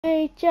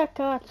Hey, check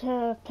out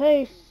a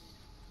place,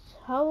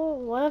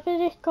 whatever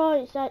it's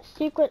called, it's that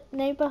secret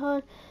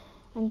neighborhood,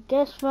 and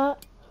guess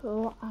what?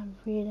 Oh, I'm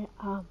really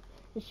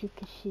as you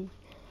can see.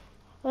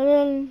 And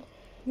then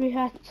we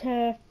had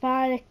to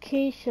find a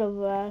key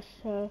somewhere,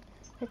 so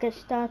let's get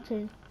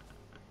started.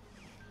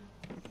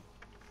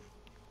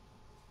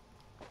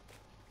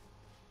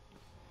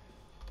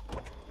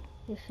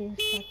 This is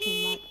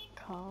actually my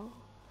car,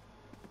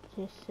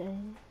 just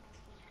saying.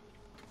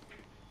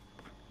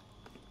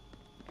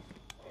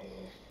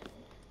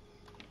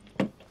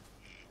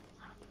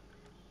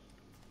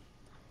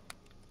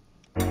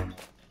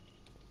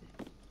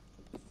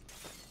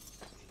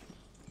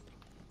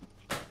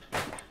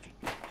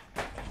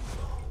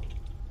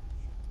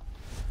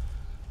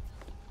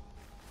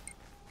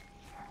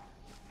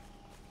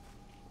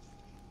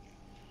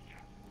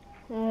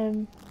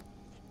 Um,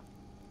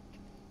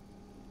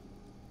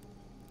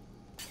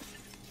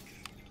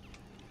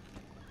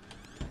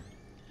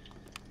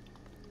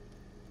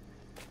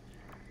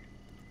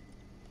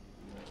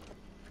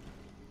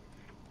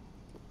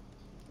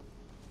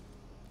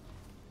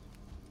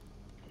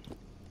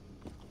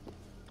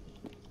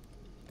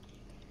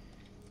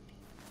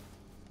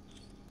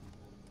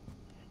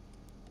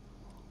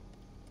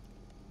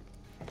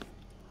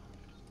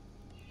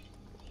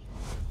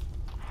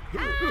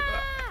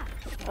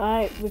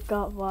 Alright, we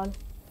got one.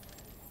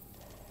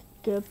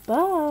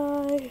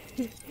 Goodbye.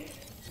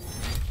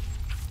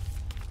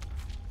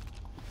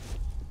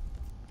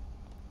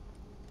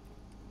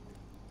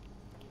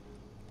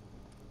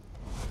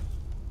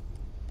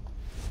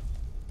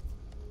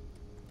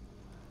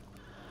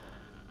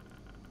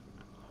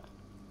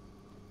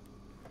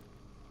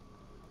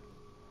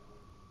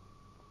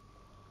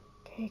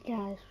 Okay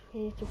guys, we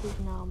need to be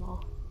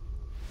normal.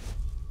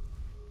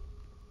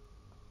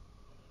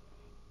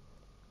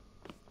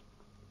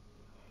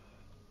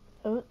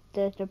 Oh,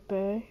 there's a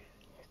bird.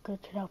 Let's go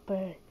to that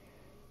bird.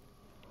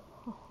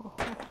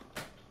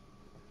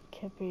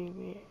 Can't be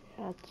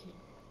real.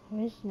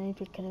 His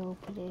neighbor can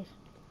open this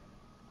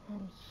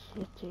and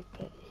shoot it,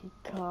 get his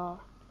car.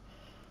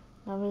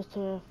 Now we have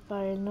to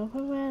find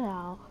another way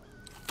out.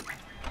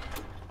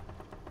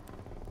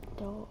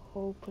 Door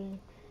open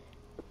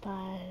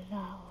by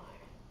now.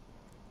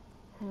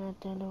 And I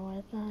don't know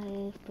what that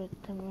is, but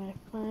I'm gonna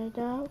find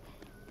out.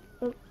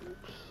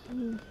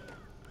 Oopsie.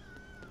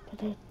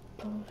 But it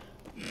goes.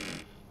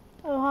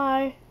 Oh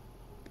hi.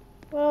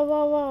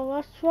 Whoa,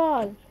 what's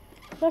wrong?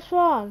 What's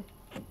wrong?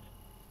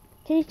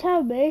 Can you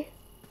tell me?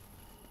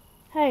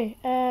 Hey,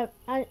 can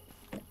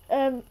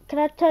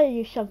I tell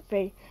you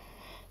something?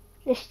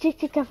 Let's stick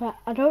together.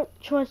 I don't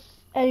trust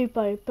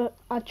anybody, but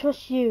I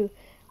trust you.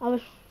 I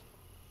was,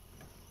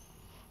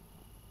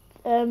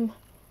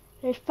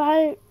 let's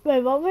find,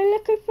 wait, what were we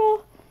looking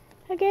for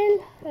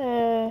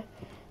again?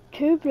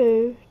 Two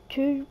blue,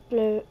 two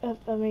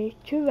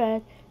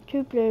red,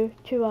 two blue,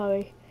 two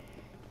orange.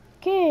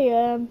 Okay,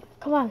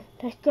 come on,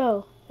 let's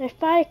go. Let's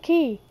find a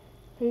key.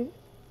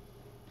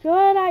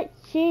 You're like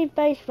seeing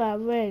baseball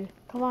win.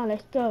 Come on,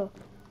 let's go.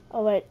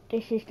 Oh wait,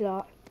 this is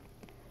locked.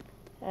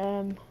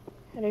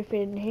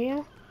 Anything in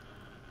here?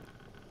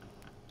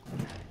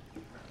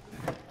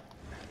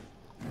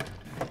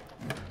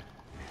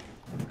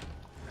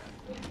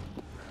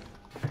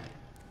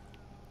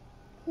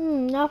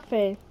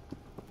 Nothing.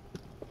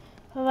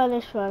 How about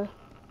this one?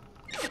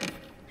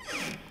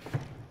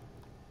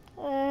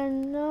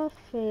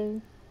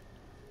 Nothing.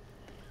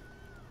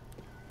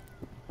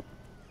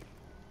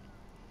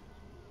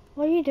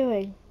 What are you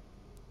doing?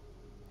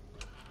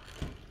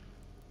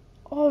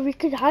 Oh, we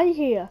could hide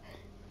here.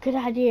 Good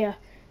idea.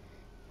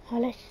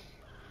 Let's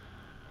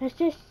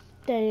just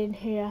stay in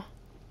here.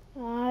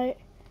 I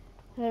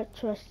don't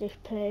trust this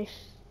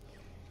place.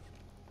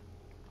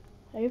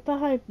 Are you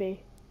behind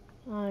me?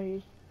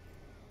 I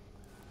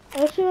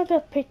also have a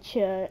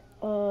picture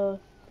of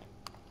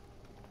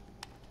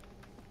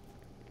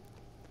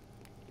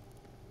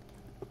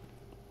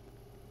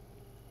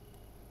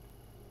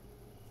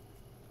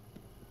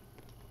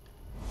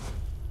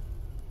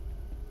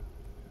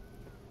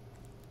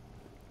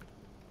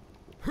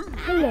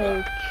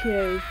hello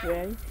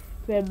children,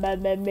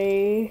 remember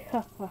me?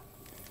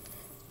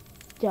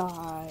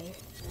 Die.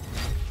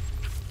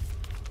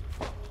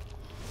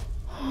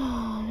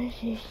 Oh,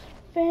 this is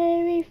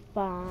very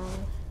fun.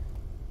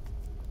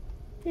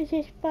 This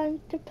is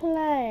fun to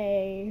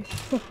play.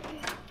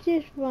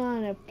 Just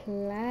wanna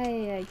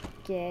play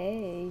a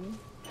game.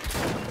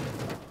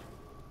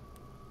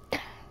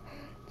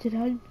 Did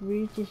I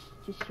really just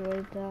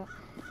destroy that?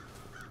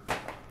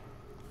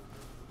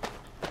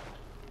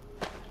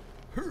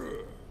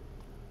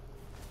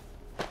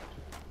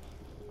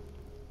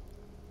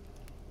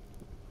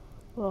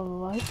 Well,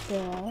 right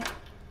there.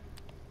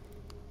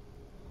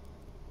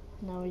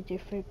 Now we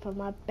just wait for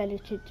my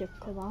ability to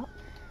come up.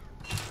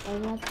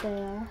 And right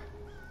there.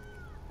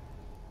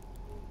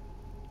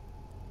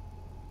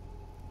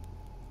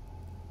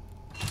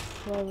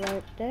 Well,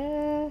 right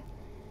there.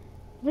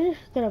 We're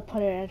just gonna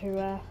put it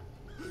everywhere.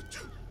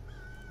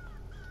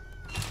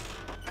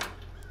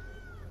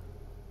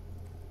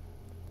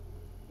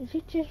 Is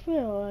it just me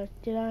or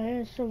did I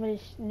hear somebody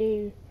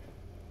sneeze?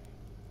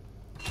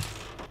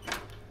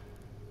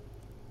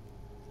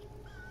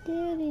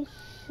 Dirty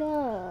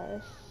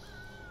sauce.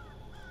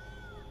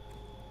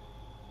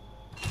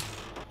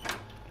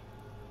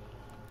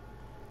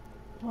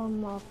 On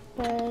my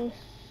face.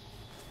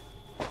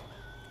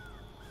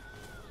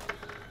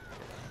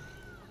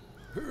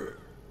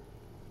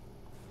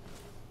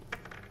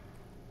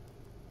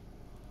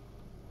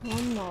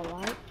 One more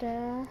right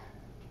there.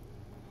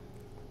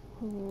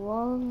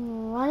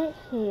 One right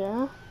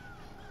here.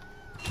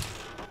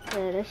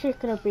 Yeah, this is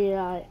gonna be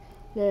like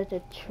there's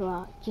a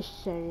trap,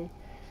 just saying.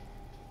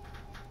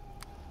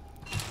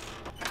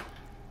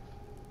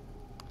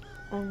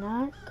 And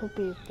that could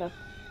be the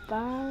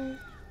bag.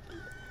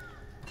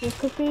 It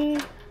could be.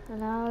 And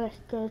now let's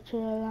go to the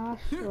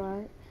last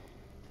one.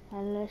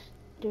 And let's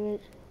do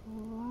it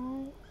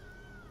right.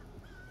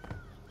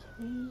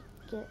 Can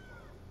we get...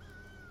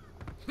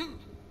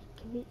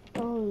 Can we...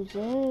 Oh,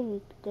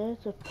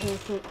 there's a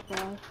perfect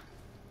one.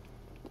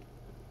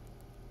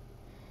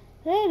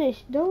 There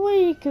is no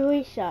way you can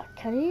reach that,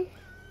 can you?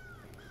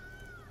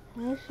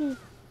 Unless you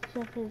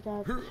jump in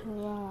that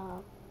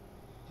trap.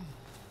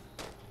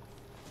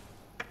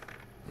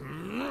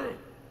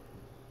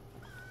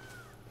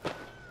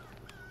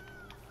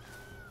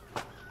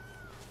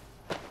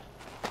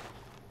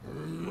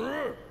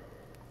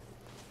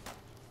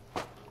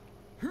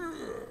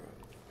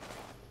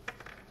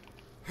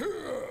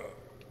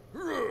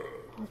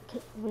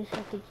 Okay, wish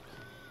I could.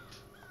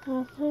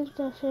 I think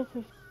that's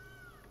everything.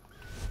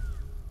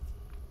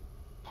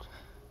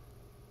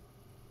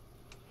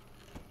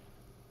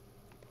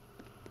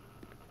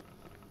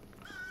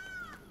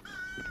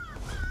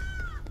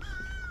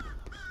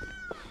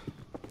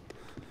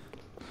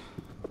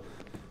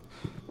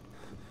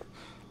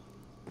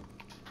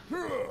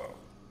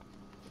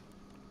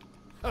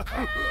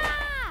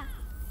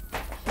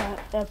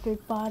 So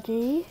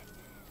everybody,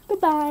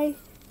 goodbye.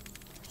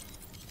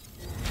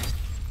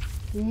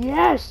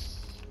 Yes!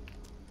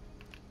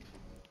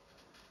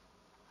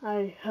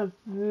 I have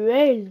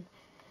win.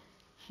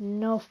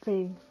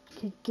 Nothing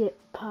can get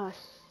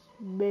past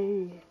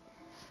me.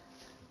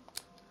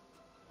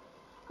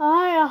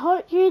 Alright, I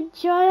hope you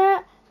enjoy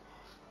it.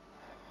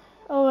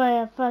 Oh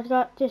wait, I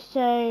forgot to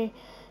say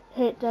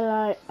hit the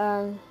like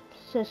and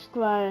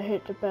subscribe and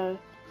hit the bell.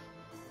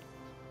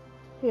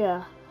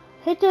 Yeah.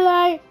 Hit the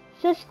like,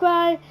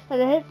 subscribe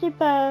and hit the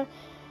bell.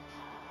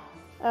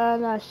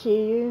 And I'll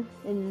see you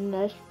in the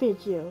next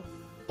video.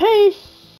 Peace!